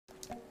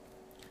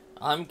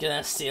I'm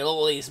gonna steal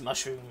all these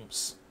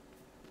mushrooms.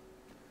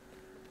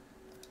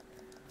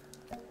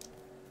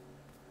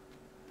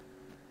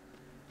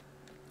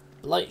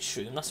 Blight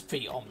shroom, that's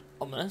pretty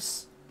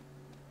ominous.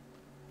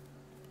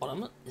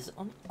 Ominous? Is it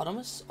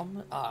ominous?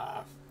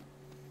 Ah.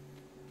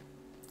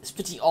 It's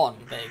pretty on,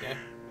 there you go.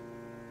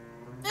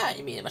 Ah,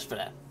 you mean it much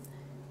better.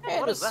 Hey,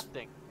 what is that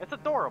thing? It's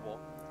adorable.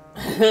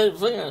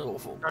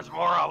 Awful. There's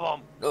more of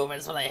them. No,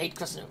 that's what I hate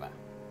crossing over.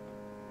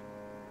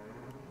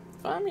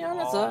 Find me on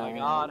the Oh side. my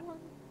god.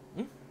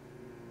 Hmm?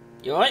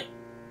 You alright?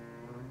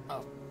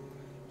 Oh.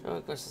 Sure,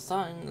 across the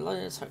sign, the light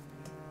is hope.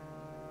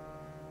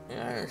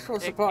 Yeah, sure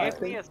surprised.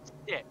 It gave me a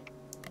stick.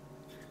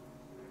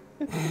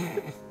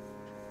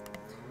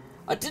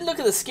 I did look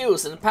at the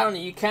skills, and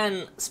apparently you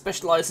can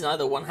specialise in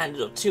either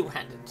one-handed or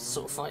two-handed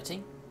sort of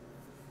fighting.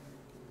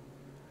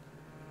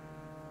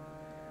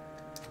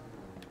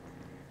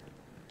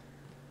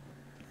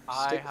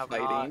 Stick fighting.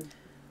 Not...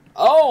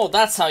 Oh,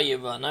 that's how you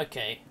run,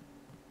 okay.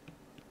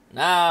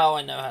 Now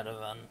I know how to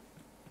run.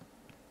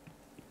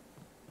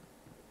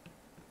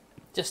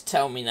 Just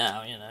tell me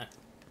now, you know.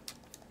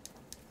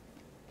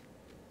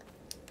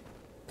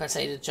 Press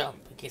A to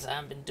jump, in case I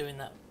haven't been doing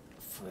that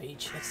for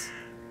ages.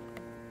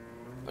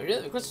 But you're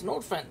an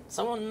old friend,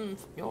 someone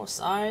from your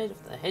side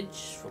of the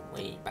hedge from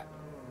way back.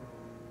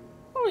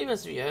 Oh, you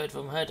must have heard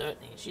from her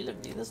directly. She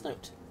left me this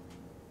note.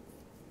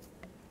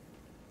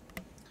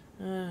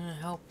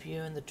 Help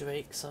you and the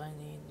Drakes. I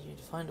need you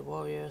to find a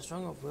warrior,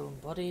 strong of will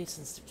and body,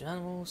 sensitive to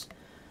animals.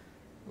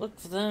 Look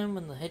for them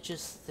when the hedge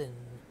is thin.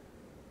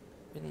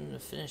 Within the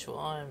finish what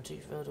I am too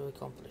fail to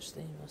accomplish.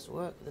 They must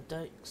work with the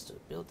Drakes to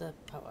build their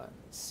power and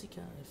seek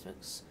out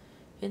effects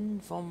hidden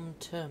from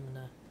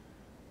Termina.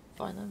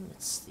 Find them,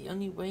 it's the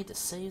only way to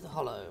save the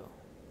Hollow.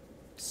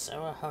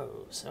 Sarah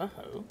Ho. Sarah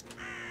Ho?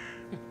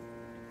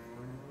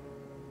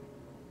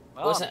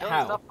 Well, What's it,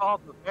 how? Stuff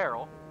called the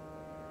barrel.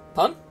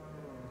 Pun?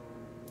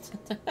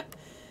 So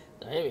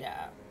here we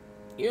are.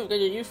 You've got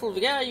your youthful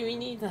vigor, you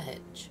need the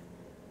hedge.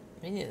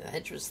 Meaning the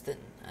hedge was thin,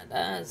 and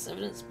as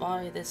evidenced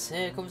by this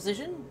here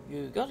conversation,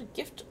 you got a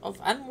gift of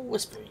animal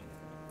whispering.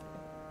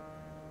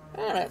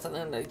 Alright,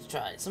 something I'd like to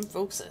try. Some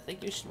folks I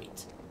think you should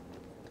meet.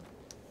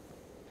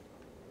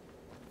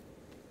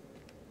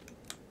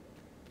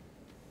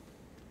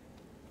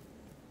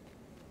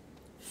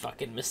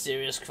 Fucking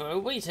mysterious crow,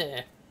 wait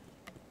here.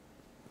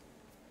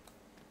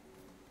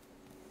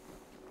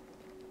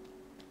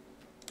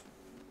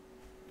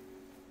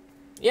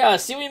 Yeah, I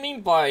see what you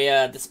mean by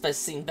this place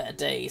has seen better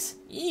days.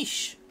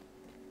 Yeesh.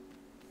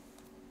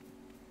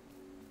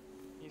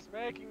 He's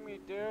making me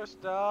do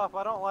stuff.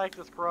 I don't like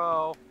this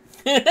crow.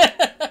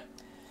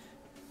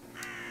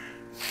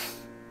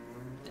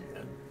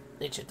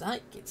 Nature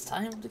like, it's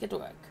time to get to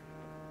work.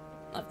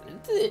 I've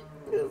got a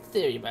little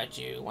theory about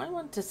you. Why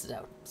want to test it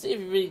out? See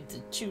if you really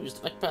did choose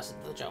the right person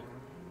for the job.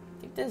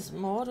 I think there's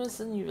more to us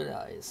than you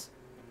realize.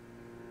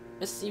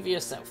 Just see for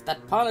yourself.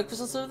 That pile of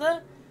crystals over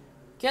there?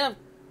 Get up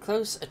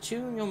close,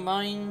 attune your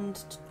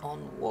mind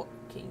on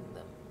waking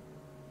them.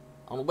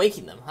 On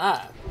waking them.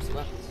 Ah,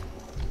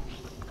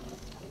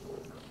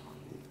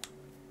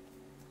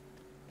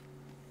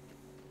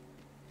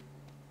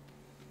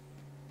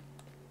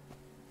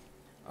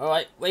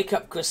 alright, wake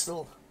up,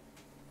 Crystal.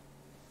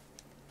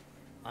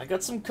 I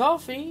got some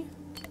coffee.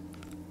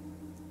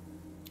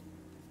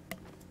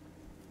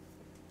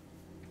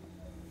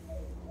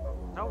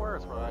 No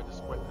worries, what I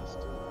just witnessed.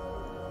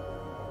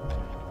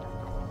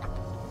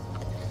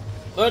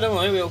 Oh, don't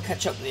worry, we'll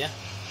catch up with you.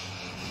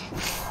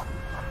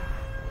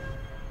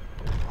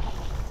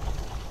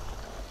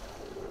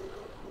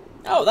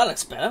 Oh, that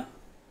looks better.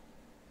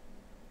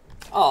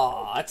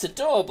 Aw, it's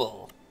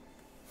adorable.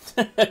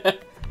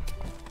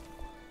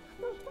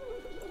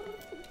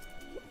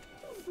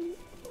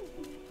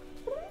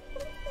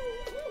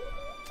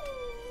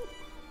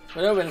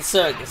 We're over in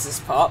Circus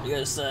this part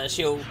because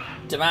she'll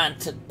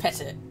demand to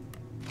pet it.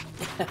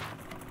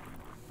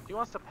 She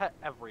wants to pet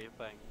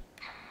everything.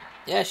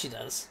 Yeah, she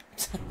does.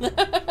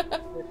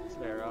 It's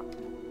Sarah.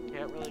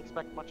 Can't really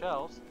expect much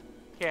else,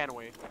 can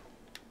we?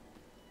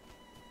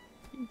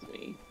 Excuse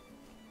me.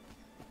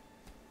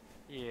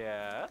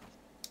 Yes.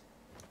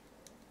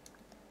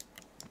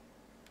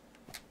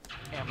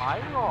 Am I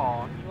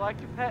wrong? You like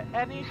to pet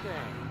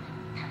anything.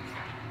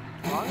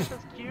 As long as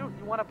it's cute,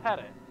 you want to pet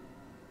it.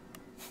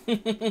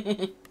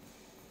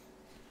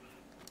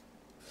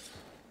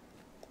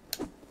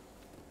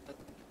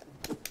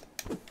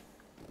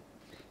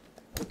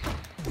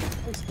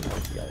 Host an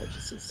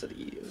archaeologist instead of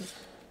you.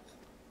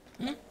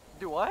 Hmm?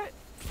 Do what?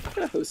 I'm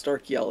gonna host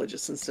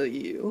archaeologists instead of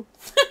you.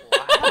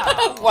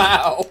 Wow.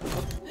 Wow.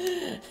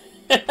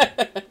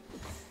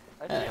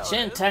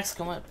 Chain attacks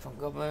come up from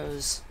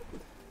gobos.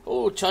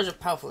 Oh, charge of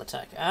powerful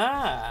attack.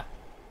 Ah.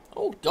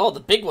 Oh god, the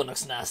big one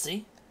looks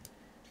nasty.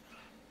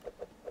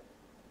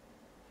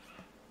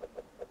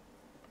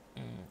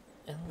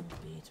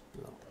 LB to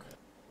block.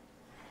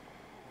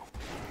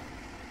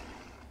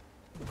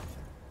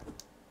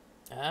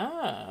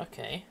 Ah,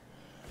 okay.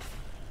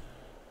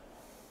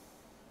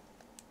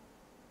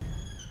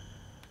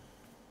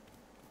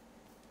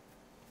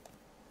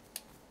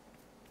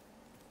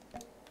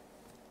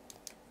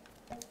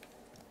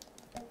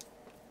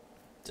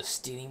 Just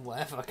stealing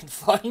whatever I can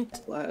find.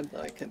 Glad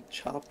I can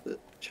chop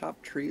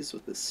trees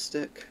with this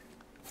stick.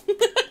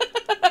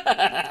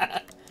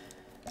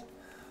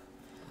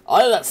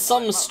 Either that's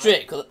some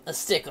stick or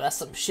that's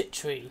some shit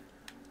tree.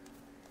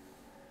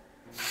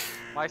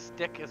 My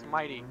stick is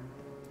mighty.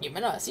 You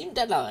may not have seen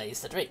dead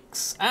eyes, the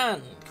drakes,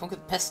 and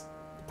conquered the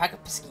pack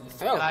of pesky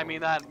feral. And I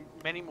mean that in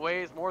many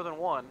ways, more than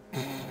one.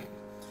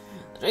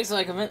 The drakes are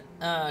like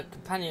a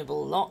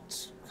companionable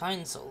lot,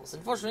 kind souls.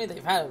 Unfortunately,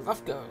 they've had a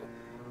rough go.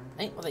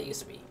 Ain't what they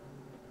used to be.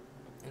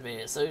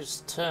 Invaders,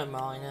 those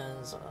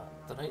terminers,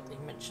 the note they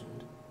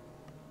mentioned,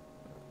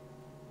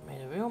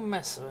 made a real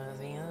mess of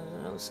everything.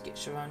 No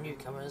skitch around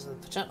newcomers with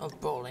the potential of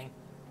brawling.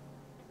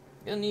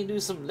 You'll need to do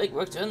some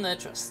legwork to earn their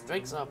trust.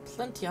 Drakes are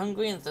plenty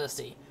hungry and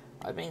thirsty.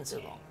 I've been so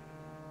long.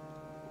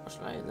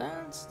 Fortunately,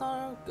 that's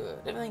not good.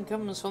 Everything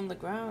comes from the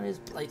ground is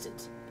blighted.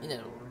 You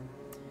know,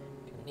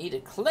 you need to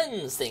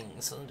cleanse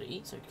things for them to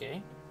eat.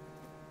 Okay.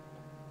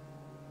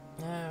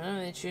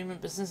 Remember the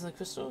attunement business of the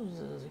crystals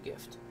is a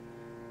gift.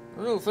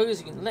 Little focus,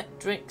 you can let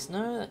drakes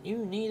know that you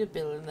need a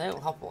build and they'll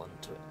hop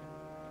onto it.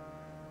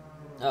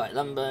 Alright,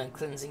 lumber and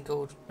cleansing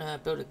cauldron.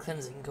 Build a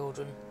cleansing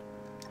cauldron.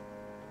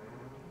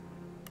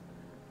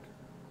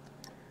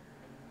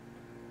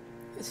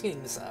 Let's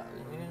get this out.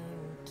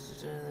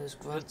 This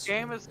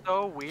game is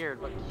so weird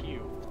but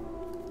cute.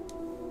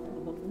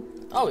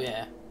 Oh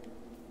yeah.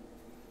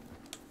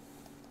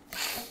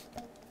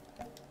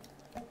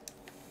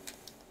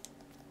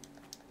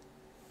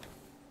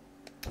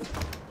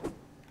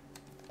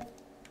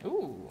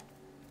 Ooh.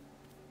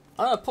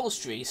 Oh,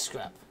 upholstery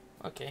scrap.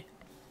 Okay.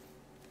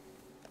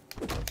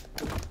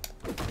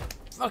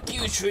 Fuck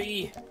you,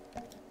 tree!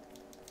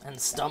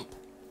 And stump.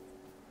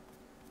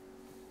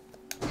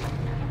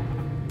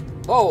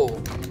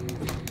 Whoa!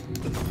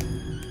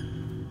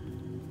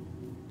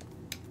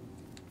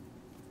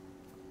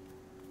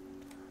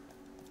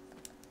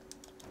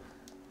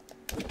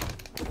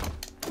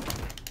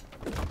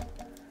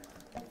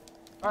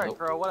 Alright, Nope.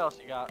 Crow, what else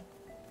you got?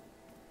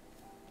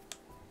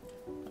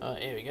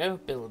 Here we go.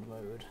 Build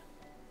mode.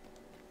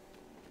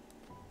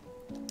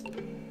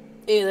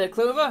 Hey there,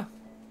 Clover!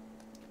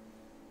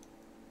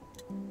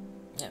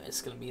 Yeah,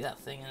 it's gonna be that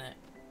thing, isn't it?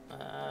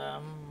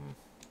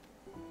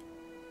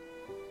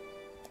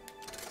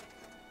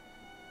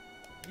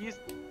 These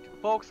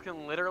folks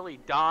can literally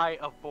die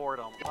of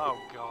boredom. Oh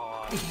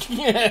god.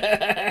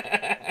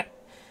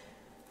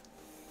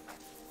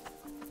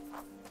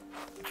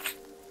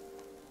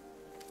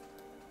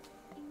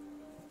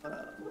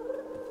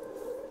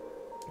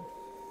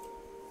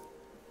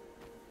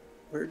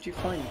 Where'd you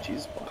find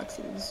juice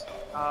boxes?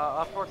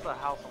 Up towards the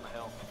house on the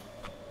hill.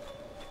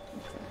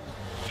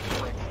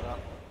 Break stuff.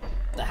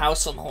 The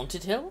house on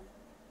Haunted Hill?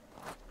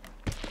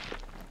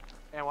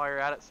 And while you're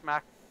at it,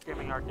 smack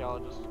gaming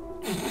archaeologist.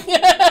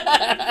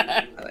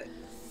 Yeah,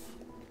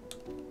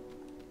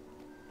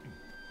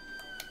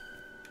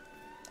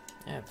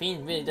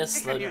 being really does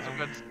You slow can use a down.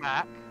 good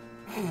smack.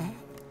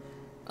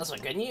 That's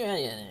not good.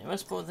 Yeah.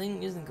 Most important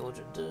thing using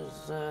cauldron.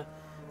 There's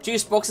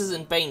juice boxes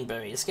and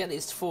baneberries. Get at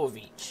least 4 of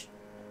each.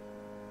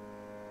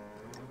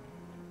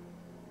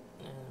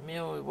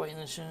 Meal waiting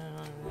the show.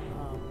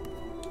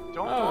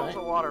 Don't go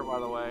into water, by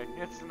the way.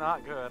 It's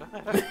not good.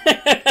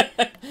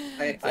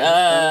 I found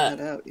that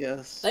out,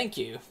 yes. Thank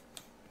you.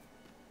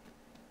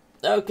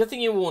 Oh, good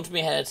thing you warned me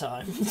ahead of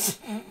time.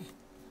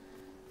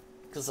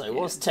 Because I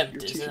was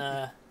tempted.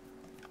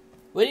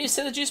 Where do you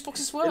say the juice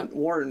boxes were? Didn't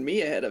warn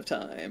me ahead of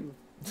time.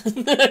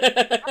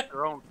 That's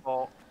your own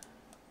fault.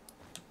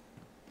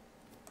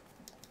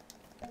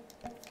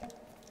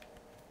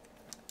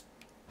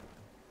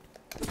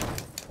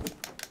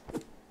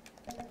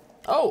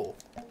 Oh,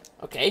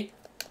 okay.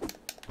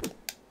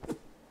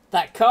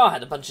 That car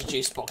had a bunch of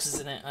juice boxes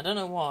in it. I don't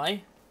know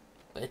why,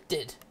 but it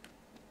did.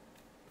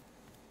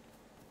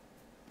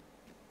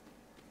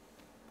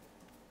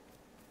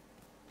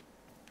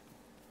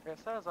 It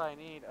says I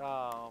need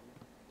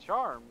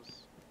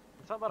charms.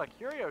 It's something about a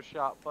curio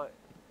shop, but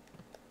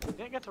I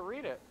didn't get to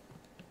read it.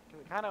 'Cause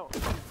it kind of.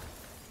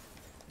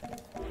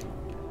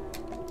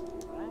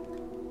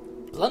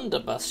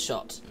 Blunderbuss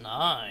shot.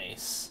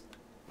 Nice.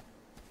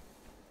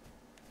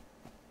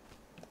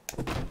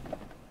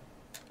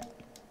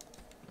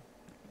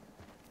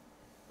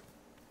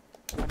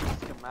 I need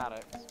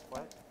schematics.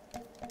 What?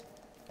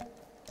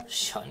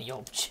 Shiny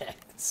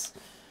objects.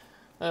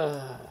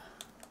 Well,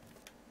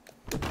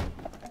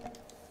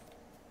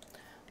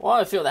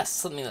 I feel that's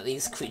something that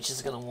these creatures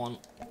are gonna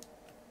want.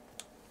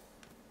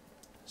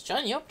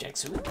 Shiny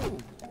objects. Ooh.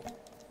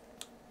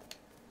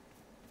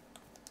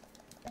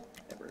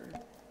 Never.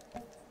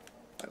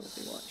 Why would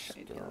they want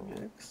shiny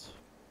objects?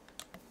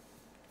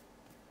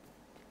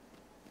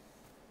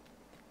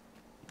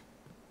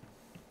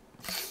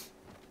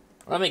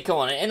 I mean, come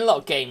on. In a lot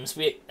of games,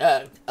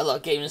 a lot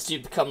of gamers do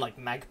become like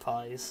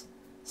magpies,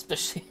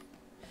 especially.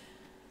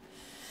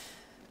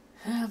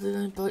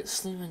 Blue bite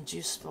slim and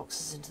juice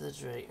boxes into the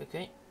Drake.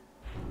 Okay,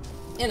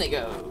 in it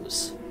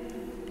goes.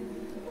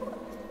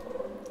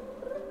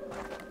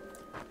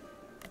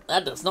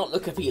 That does not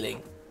look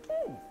appealing.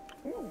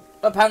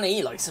 Apparently,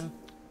 he likes him.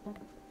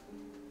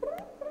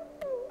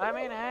 I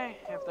mean, hey,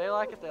 if they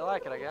like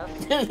it, I guess.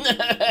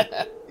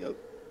 Yep.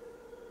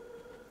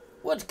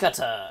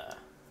 Woodcutter.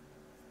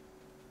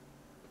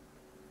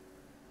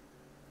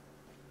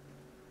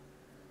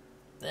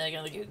 They're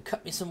gonna go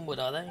cut me some wood,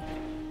 are they?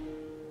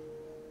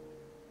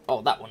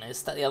 Oh, that one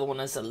is. That the other one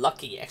is a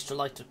lucky extra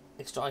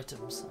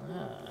items.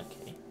 Ah,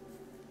 okay.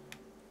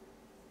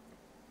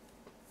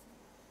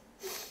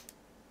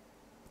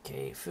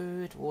 Okay,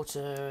 food,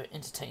 water,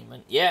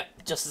 entertainment.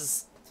 Yep,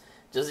 just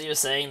as you were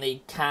saying,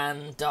 they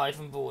can die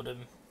from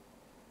boredom.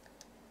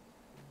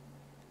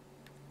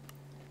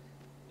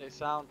 They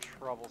sound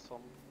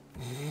troublesome.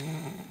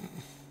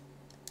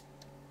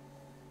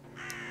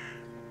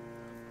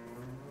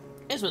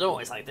 It's been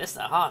always like this.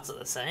 Their hearts are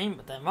the same,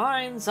 but their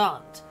minds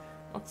aren't.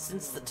 Not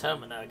since the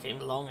Terminator came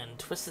along and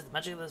twisted the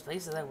magic of the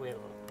space of their will.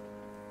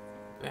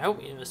 We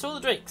help you restore the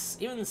Drakes,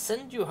 even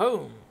send you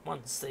home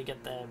once they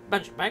get their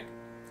magic back.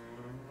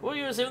 While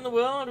you're saving the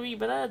world, we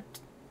better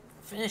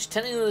finish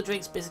tending to the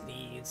Drake's basic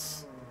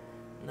needs.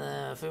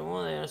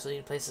 Furthermore, they also need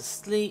a place to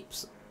sleep.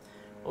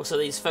 Also,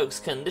 these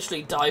folks can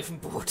literally die from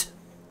boredom.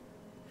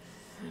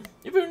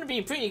 You've proven to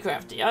be pretty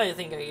crafty. I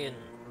think I can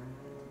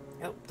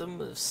help them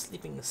with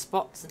sleeping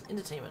spots and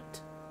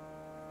entertainment.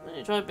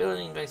 You try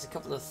building Drakes a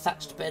couple of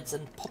thatched beds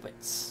and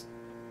poppets.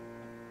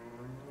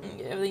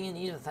 Get everything you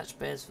need for thatched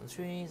beds from the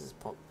trees. There's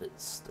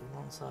poppets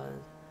alongside.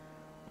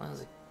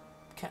 There's a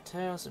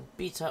cattails and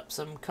beat up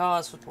some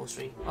cars for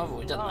upholstery. I've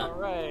already done that.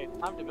 Alright,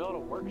 time to build a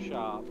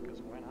workshop, because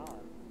why not?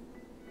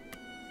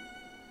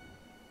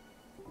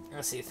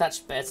 Let's see,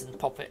 thatched beds and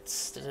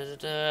poppets.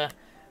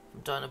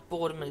 From dying of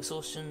boredom and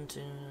exhaustion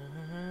to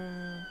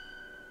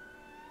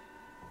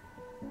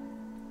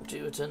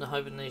return to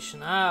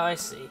hibernation. Ah, I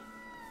see.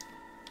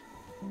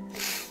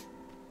 If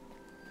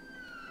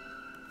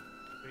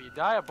you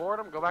die of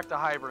boredom, go back to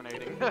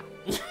hibernating.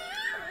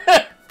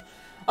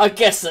 I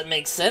guess that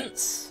makes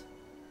sense.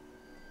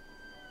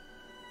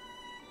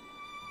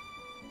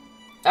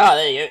 Ah,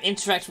 there you go.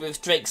 Interact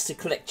with Drakes to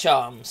collect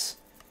charms.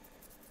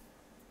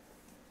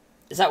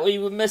 Is that what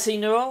you were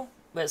missing, Neural?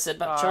 Where it said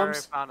about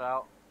charms? I found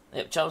out.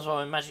 Yep, charms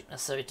are magic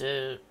necessary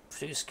to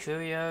produce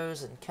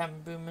curios and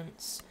camp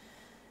movements.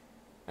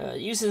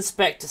 Use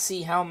Inspect to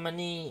see how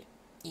many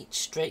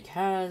each Drake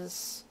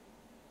has.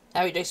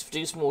 How your Drakes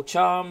produce more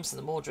charms, and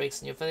the more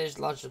Drakes in your village,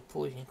 the larger the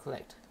pool you can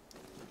collect.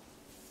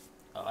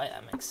 Alright,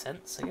 that makes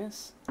sense, I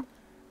guess.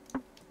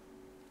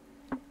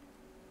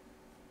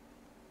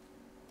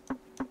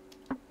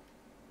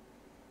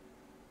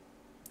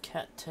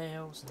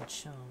 Cattails and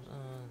charms.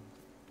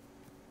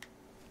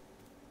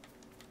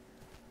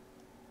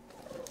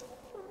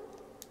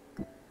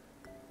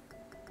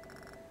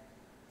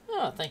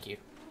 Oh, thank you.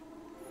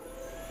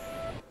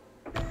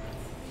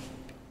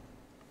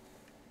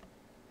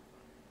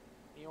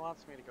 He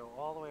wants me to go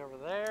all the way over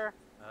there.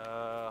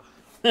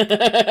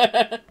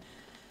 Of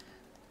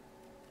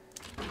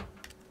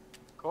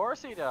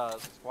course he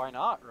does. Why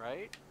not,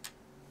 right?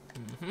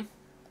 Mm-hmm.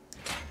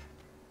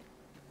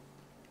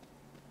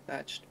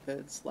 Thatched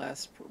beds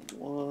last for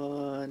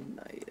one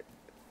night.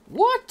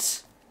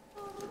 What?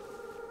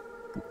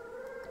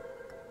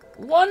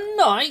 One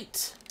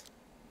night?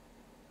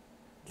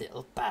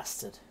 Little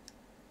bastard.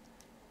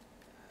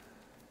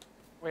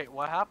 Wait,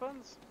 what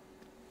happens?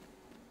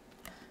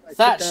 I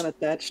Thatched- put down a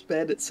thatched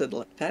bed. It said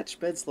thatched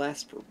beds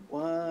last for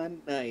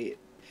one night.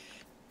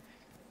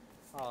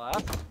 Oh,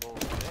 that's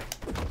bullshit.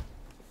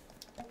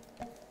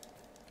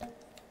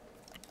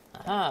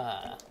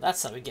 Ah,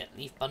 that's how we get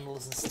leaf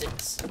bundles and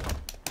sticks.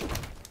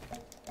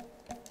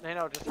 They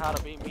know just how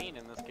to be mean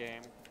in this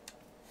game.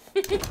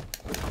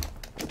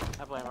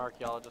 I blame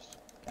archaeologists.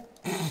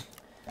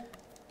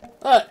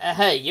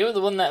 Hey, you were the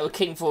one that were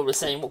king for was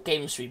saying what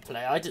games should we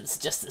play. I didn't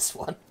suggest this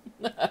one.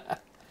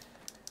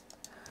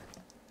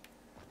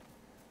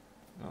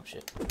 Oh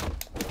shit.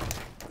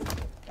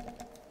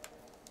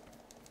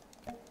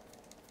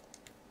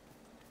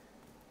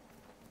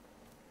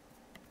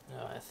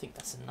 No, I think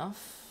that's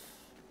enough.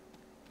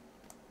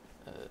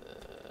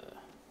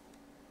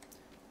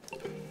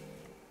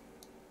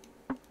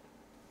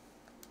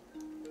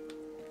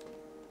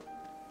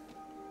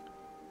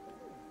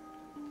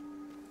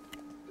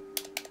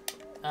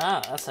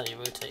 Ah, that's how you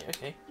rotate,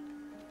 okay.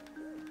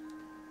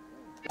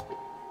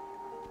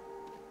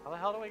 How the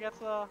hell do we get to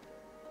the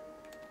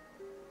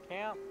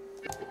camp?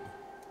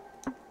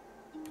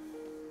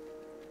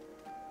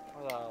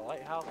 Or the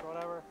lighthouse or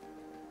whatever?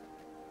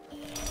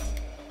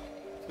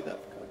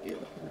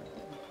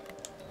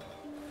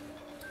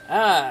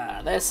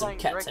 Ah, there's some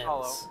Playing Drake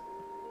cattails.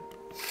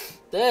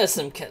 There's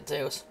some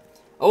cattails.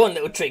 I want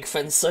little Drake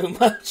friends so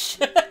much.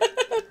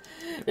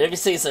 If you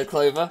see so,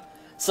 Clover.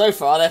 So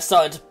far, they're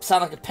starting to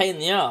sound like a pain in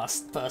the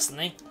arse,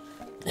 personally.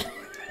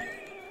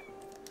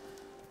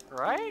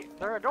 Right?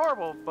 They're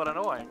adorable, but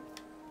annoying.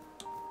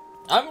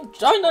 I'm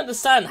trying to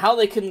understand how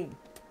they can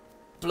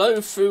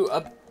blow through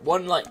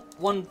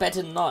one bed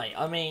a night.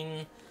 I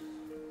mean,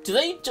 are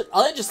they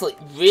just like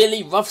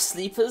really rough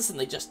sleepers and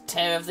they just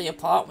tear everything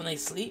apart when they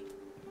sleep?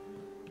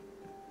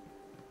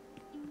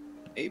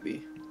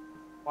 Maybe.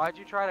 Why'd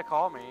you try to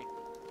call me?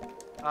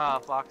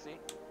 Foxy.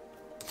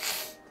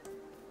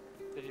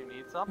 Did you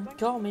need something?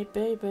 Call me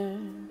baby.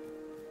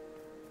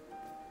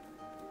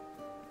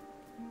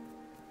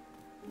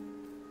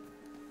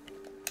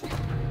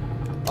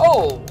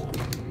 Oh!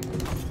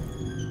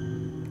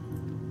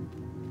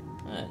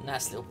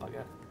 Nice little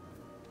bugger.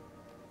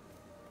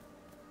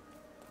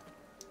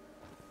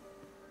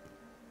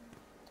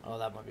 Oh,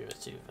 that might be a bit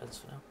too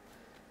advanced for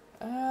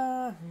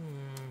now.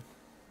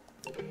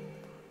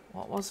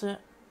 What was it?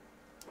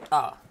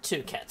 Ah,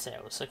 2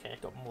 cattails. Okay,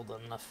 got more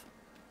than enough.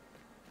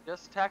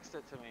 Just text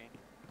it to me.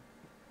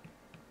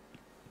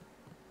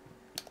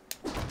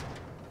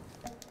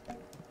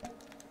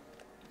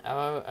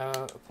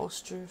 Arrow,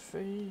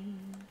 apostrophe.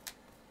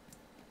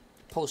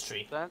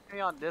 Upholstery. Send me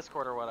on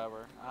Discord or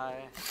whatever.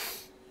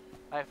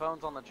 My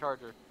phone's on the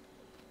charger.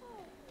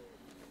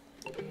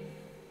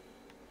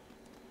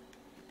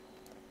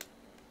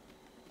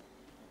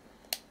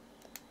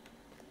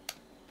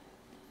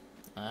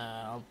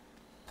 I'll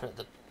put at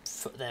the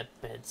foot of their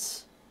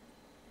beds.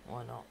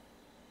 Why not?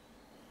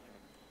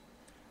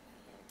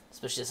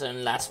 Especially it's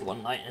only last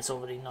one night and it's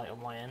already night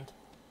on my end.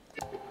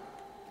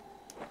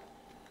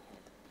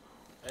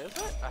 Is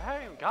it? I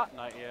haven't even got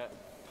night yet.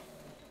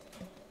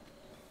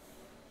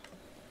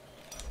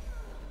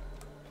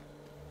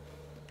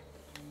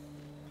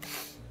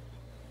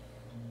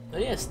 Oh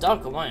yeah, it's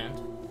dark on my end.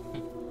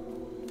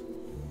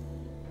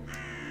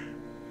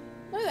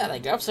 Look at that, they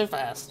go up so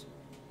fast.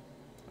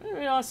 I didn't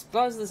realise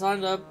supplies of this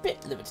island are a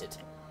bit limited.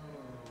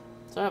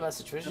 Sorry about that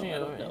situation. No, I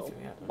don't know.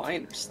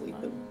 Mine are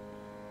sleeping.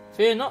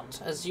 Fear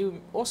not, as you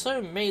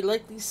also may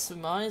likely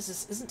surmise,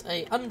 this isn't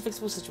a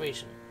unfixable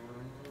situation.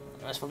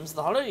 Unless problems in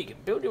the hollow, you can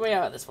build your way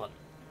out of this one.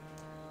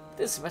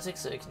 This schematic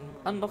so you can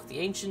unlock the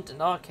ancient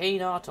and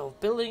arcane art of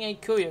building a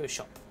curio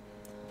shop.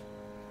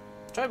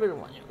 Try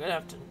building one, you're gonna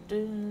have to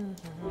do...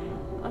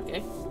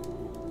 Okay.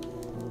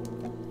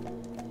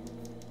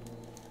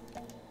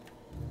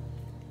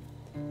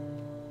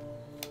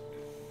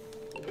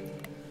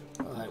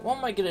 Alright, what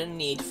am I gonna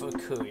need for a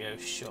curio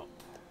shop?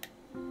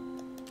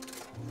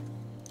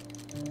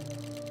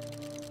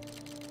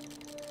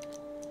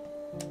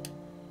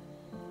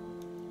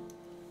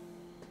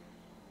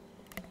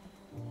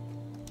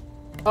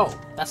 Oh,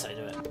 that's how you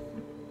do it.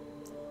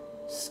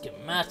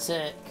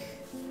 Schematic.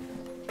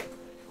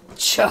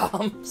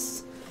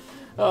 Charms.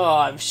 Oh,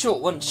 I'm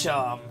short 1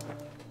 charm.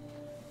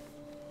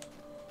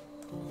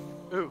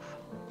 Oof.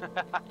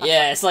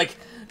 Yeah, it's like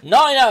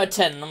 9 out of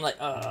 10. And I'm like,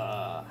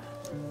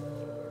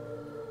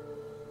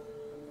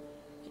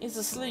 He's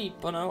asleep.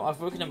 Oh no, I've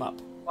woken him up.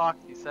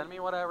 Foxy, send me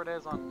whatever it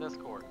is on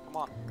Discord. Come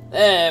on.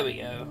 There we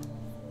go.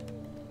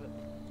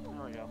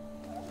 There we go.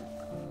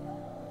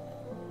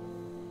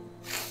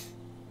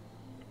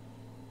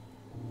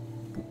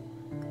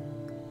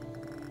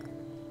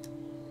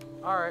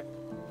 Alright.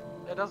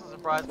 It doesn't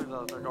surprise me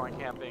though that they're going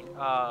camping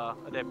a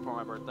day before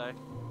my birthday.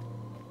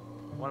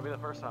 Wouldn't be the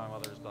first time my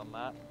mother's done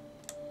that.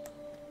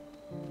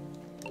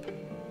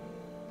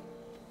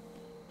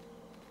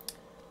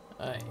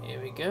 Alright,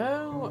 here we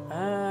go.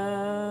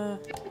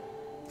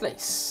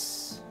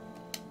 Place.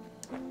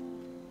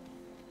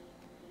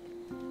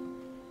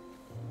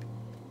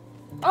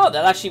 Oh,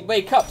 they'll actually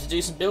wake up to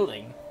do some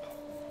building.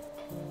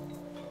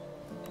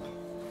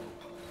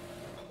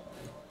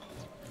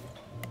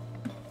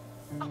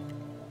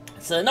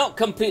 So they're not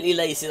completely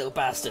lazy little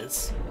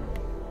bastards.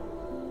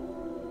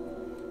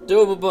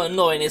 Doable but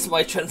annoying is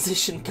my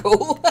transition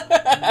goal.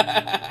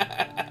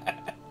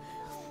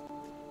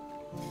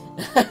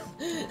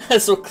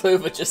 That's what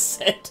Clover just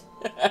said.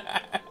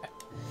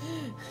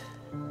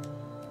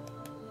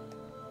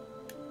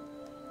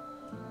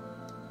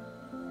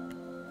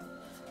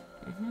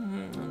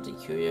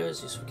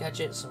 Anti-curios, useful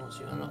gadgets, and once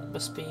you unlock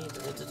bus speed,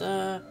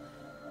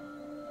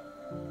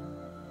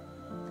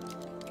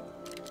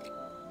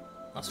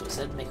 That's what it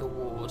said, make a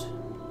ward.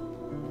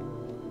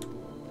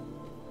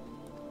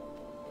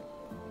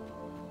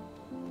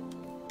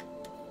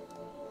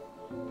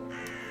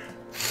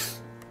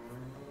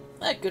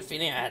 That good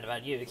feeling I had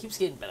about you, it keeps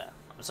getting better.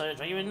 I'm sorry to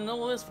drag you in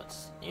all this, but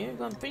you've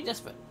gone pretty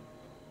desperate.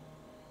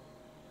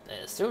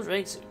 There's still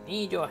drakes who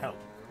need your help.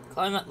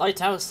 Climb that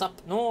lighthouse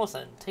up north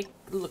and take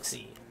a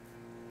look-see.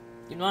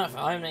 Keep an eye out for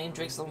iron main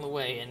drakes along the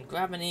way and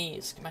grab any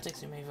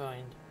schematics you may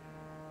find.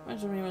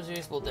 Mention me was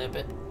useful there a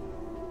bit.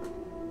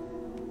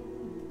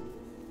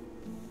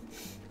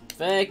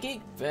 Fair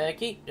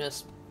geek,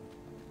 just...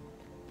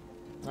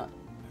 No.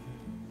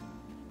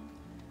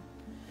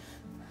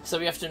 So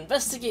we have to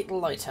investigate the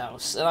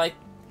lighthouse, and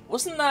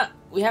wasn't that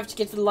we have to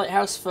get to the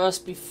lighthouse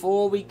first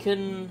before we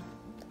can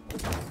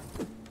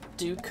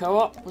do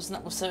co-op? Wasn't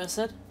that what Sarah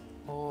said?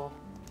 Or...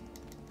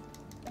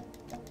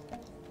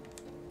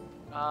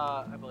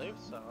 I believe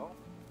so.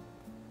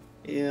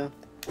 Yeah.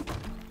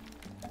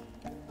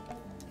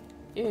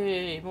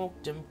 Yay, more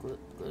dim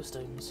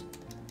glowstones.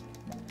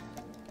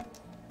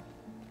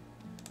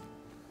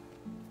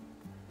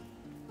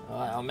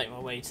 Alright, I'll make my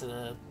way to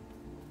the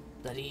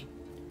bloody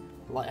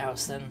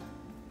lighthouse then.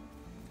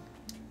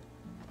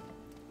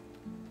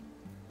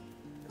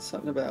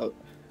 Something about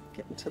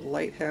getting to the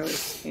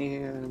lighthouse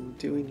and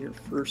doing your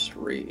first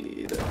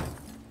raid.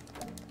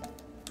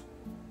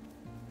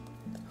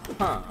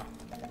 Huh.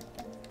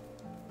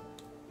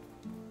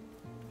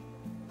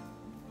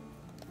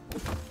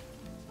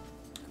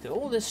 Look at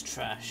all this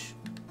trash.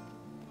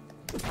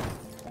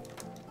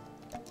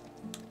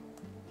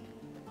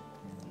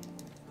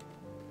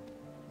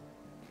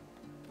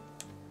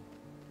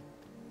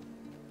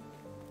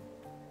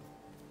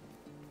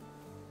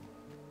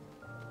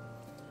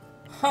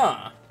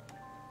 Huh.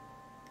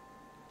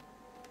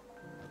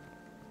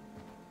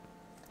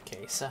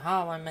 Okay, so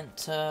how am I meant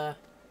to...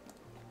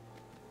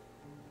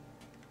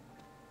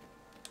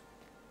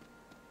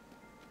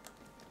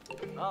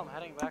 Well, I'm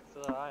heading back to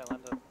the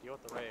island to deal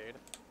with the raid.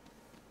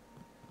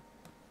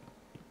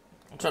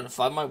 I'm trying to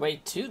find my way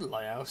to the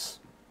lighthouse.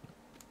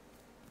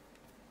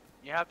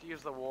 You have to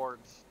use the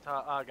wards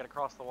to get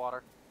across the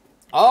water.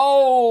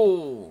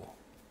 Oh!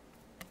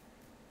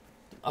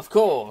 Of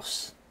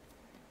course.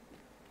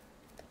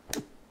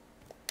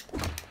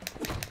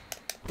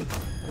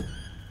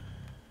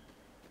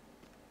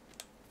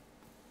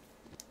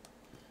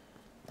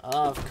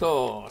 Of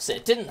course.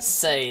 It didn't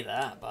say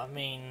that, but I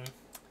mean...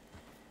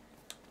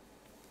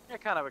 It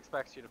kind of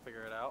expects you to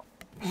figure it out.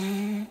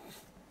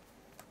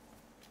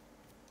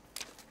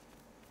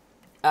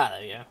 Ah,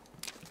 there we go.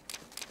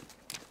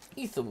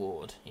 Ether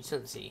ward.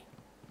 Utility.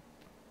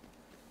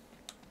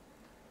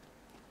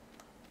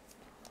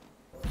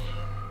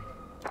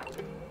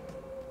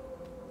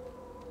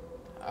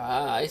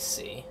 Ah, I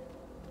see.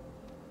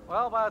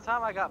 Well, by the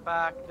time I got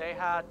back, they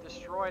had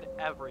destroyed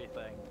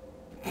everything.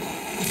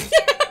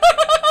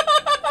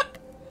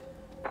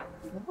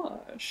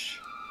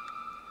 Gosh.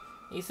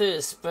 Ether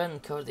is spread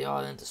and covered the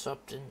island,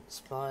 disrupting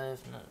supply of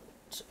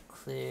net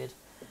cleared.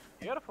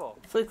 Beautiful.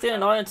 Fully clear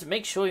an island to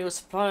make sure your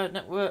supply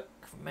network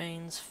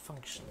remains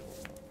functional.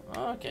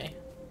 Oh, okay.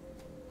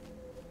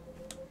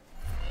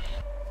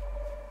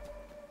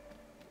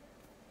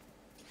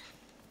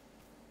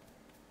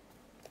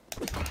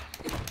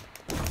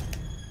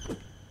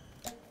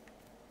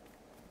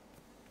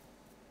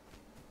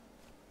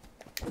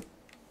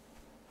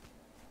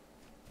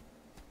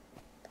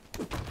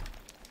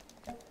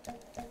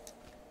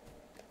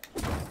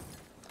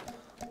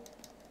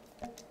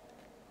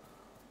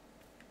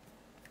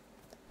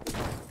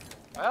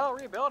 Well,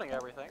 rebuilding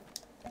everything.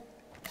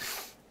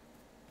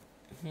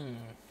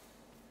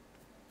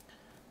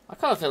 I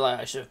kind of feel like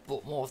I should have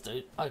bought more of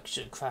those. I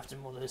should have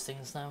crafted more of those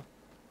things now.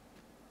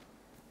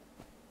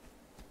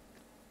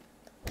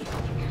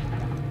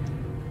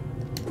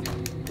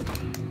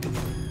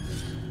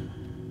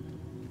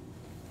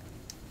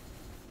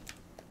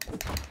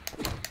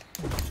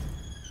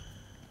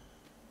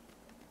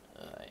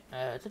 Alright,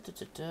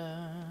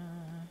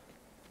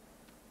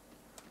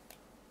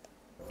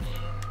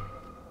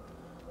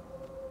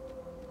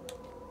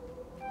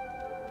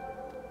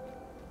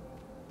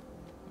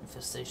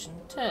 Infestation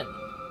 10.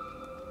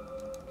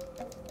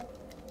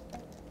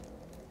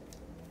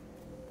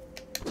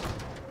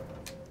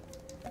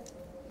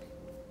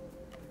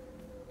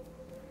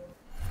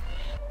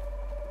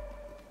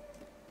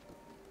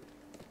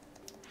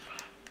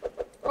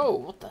 Oh,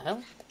 what the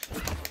hell?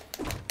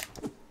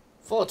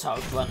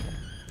 Four-toed run.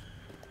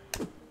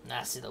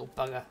 Nasty little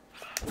bugger.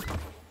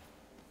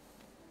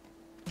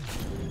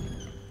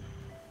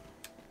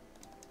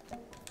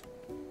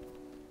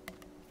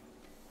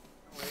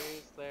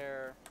 Raise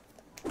their...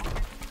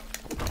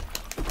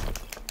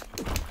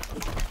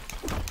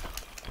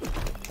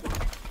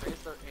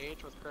 Raise their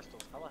age with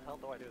crystals. How the hell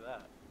do I do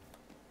that?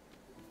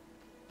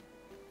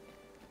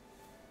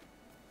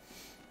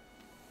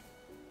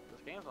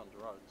 This game's on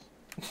drugs.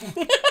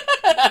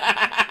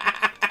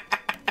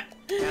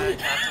 Yeah,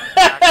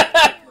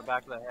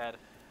 back of the head.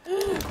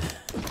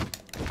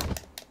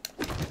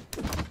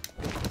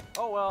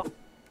 Oh well.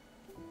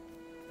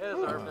 It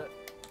deserved it.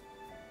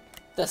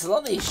 There's a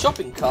lot of these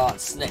shopping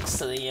carts next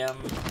to the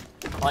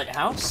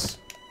lighthouse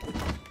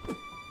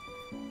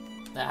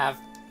that have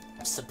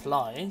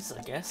supplies,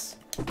 I guess.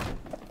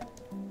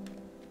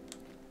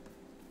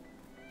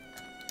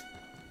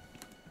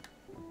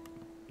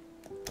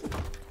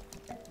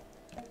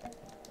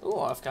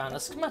 Oh, I've found a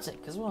schematic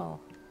as well.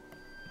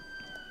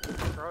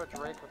 Throw a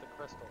Drake with a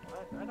crystal.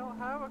 I don't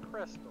have a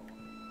crystal.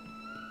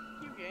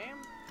 You game?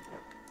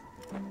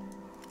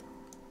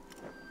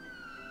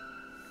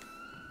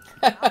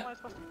 How am I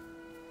supposed to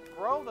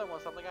grow them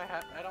with something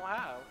I don't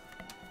have?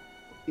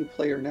 New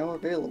player now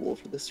available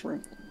for this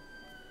round.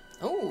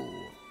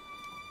 Oh,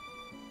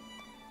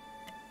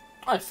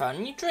 I found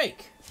a new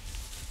Drake.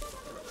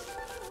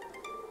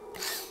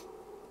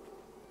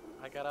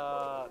 I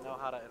gotta know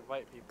how to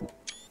invite people.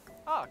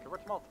 Ah,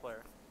 convert to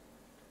multiplayer.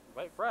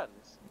 Invite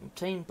friends.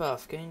 Obtain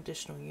buff, gain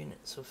additional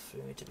units of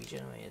food to be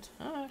generated.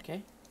 Oh,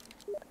 okay.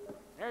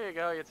 There you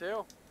go, you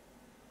two.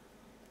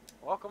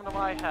 Welcome to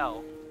my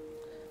hell.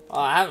 Oh,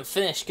 I haven't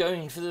finished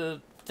going for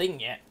the thing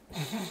yet.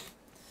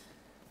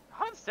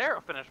 How did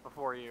Sarah finish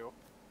before you?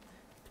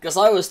 Because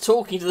I was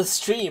talking to the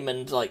stream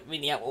and, like,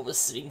 reading out what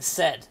was being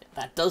said.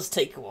 That does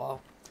take a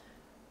while.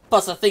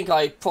 Plus, I think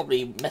I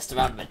probably messed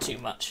around a bit too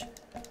much.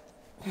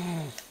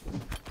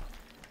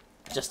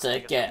 Just to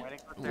get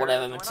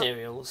whatever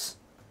materials.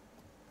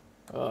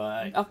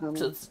 Alright, up to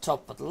the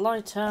top of the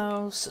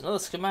lighthouse. Another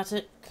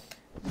schematic.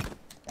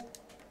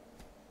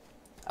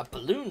 A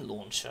balloon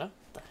launcher?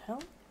 What the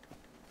hell?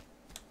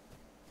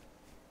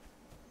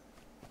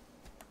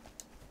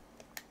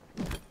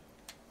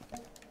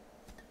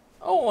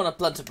 Oh, and a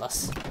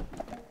blunderbuss.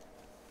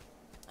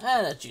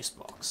 And a juice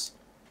box.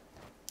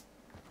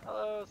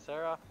 Hello,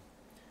 Sarah.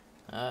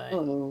 Alright.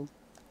 Hello.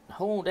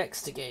 Hold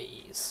X to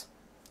gaze.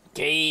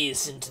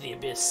 Gaze into the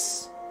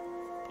abyss.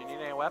 Do you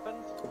need any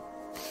weapons?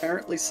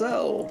 Apparently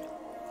so.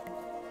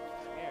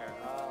 Here,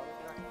 well,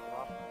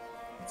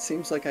 It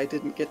seems like I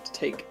didn't get to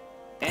take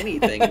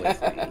anything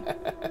with me.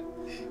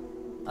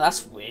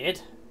 That's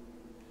weird.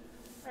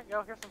 there you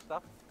go. Here's some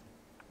stuff.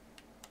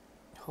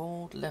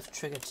 Hold left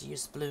trigger to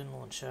use the balloon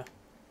launcher.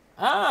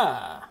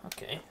 Ah,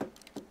 okay.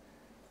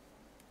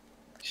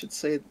 I should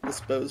say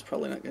this bow's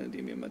probably not going to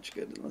do me much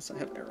good unless I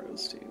have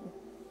arrows too.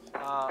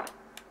 I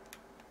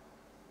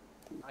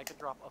could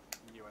drop a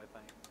few, I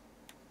think.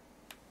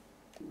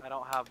 I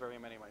don't have very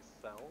many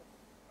myself.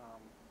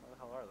 Where the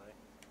hell are they?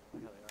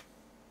 Here they are.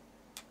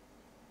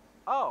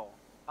 Oh!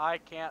 I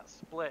can't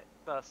split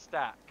the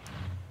stack.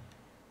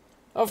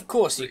 Of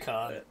course you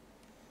can't.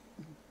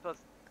 Does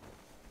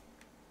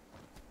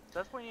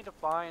we need to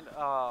find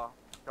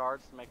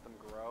guards to make them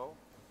grow?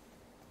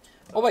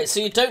 Oh wait, so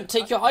you don't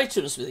take your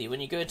items with you when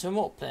you go into a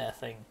multiplayer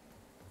thing?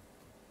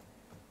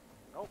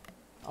 Nope.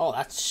 Oh,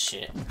 that's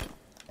shit.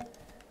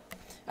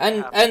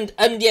 And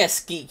yes,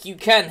 Geek, you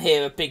can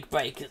hear a big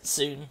break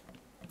soon.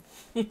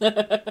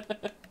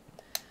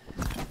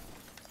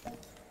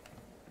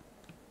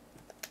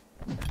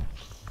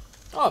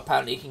 Oh,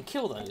 apparently you can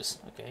kill those.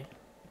 Okay.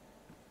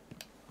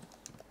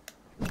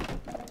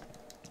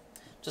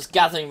 Just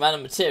gathering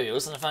random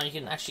materials, and I found you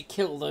can actually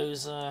kill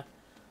those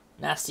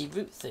nasty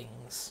root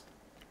things.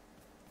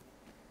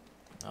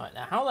 Alright,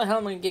 now how the hell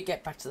am I going to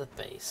get back to the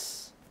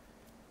base?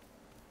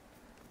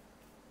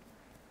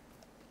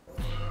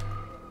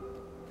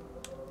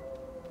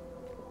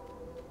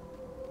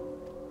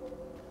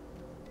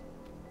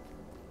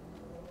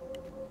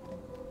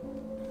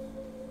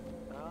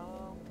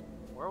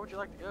 Where would you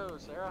like to go,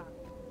 Sarah?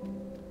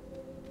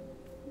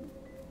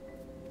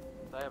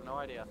 I have no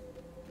idea.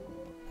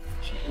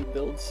 Should we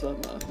build some,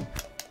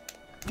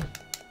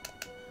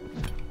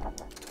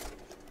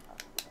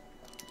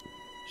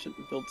 Should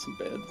we build some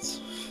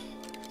beds?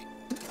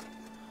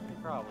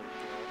 Probably.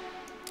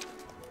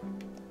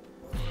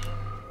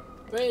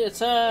 Great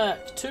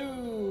attack!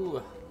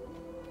 2!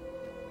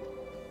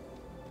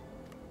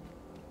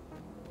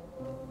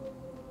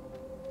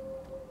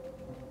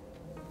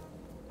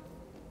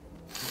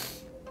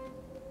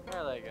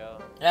 There they go.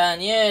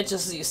 And yeah,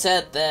 just as you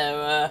said,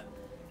 they're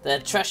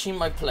trashing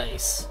my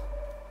place.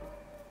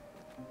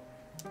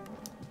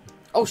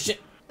 Oh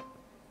shit!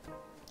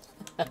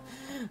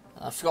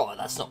 I forgot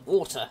that's not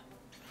water.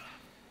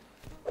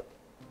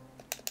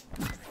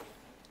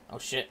 Oh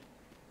shit.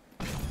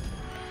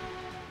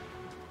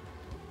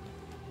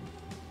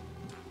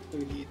 We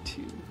need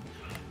to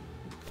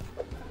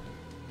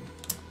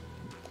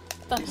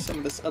The- do some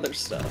of this other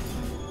stuff.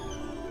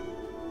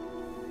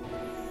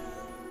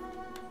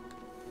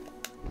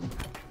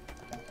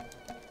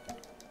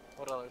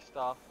 What other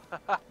stuff?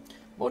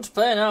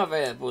 Multiplayer now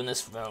available in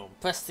this realm.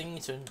 Press thing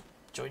to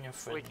join your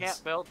friends. We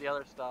can't build the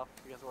other stuff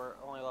because we're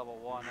only level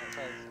 1. It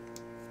says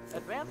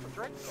advance the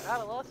drinks to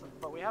adolescents,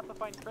 but we have to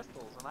find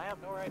crystals, and I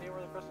have no idea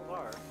where the crystals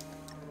are.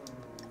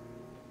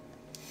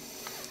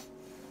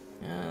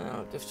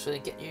 I'll have to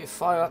get you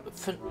fire up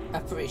the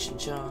apparition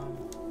charm.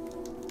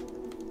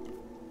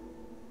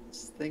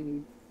 This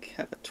thing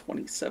have a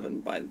 27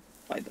 by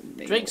the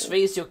main. Drinks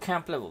raise your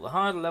camp level. The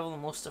higher the level, the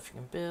more stuff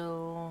you can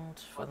build.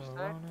 What'd Final you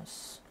say?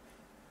 bonus.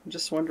 I'm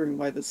just wondering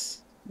why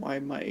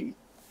my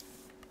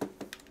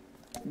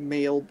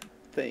mail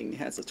thing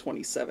has a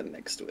 27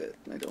 next to it.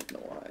 I don't know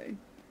why.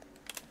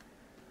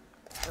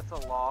 It's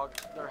a log.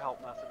 They're help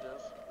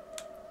messages.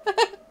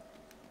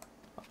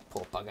 Oh,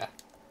 poor bugger.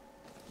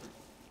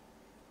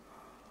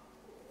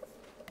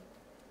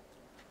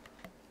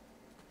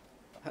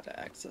 How to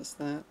access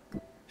that?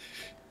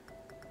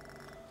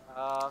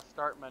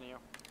 Start menu.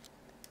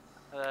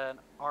 And then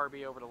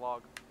RB over to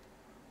log.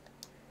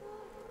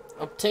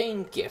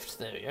 Obtain gift.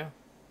 There we go.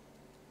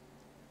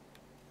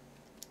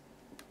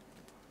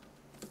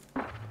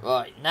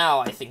 Right, now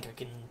I think I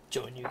can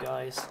join you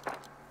guys.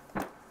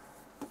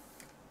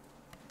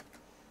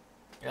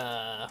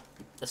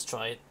 Let's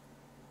try it.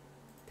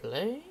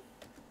 Play?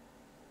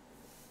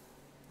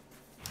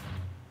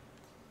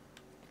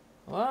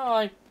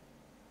 Well,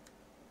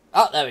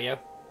 oh, there we go.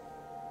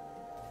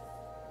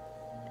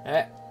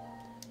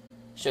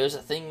 Shows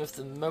a thing with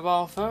the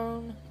mobile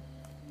phone.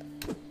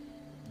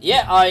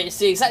 Yeah, I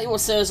see exactly what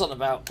Sarah's on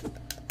about.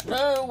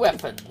 No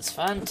weapons.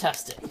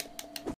 Fantastic.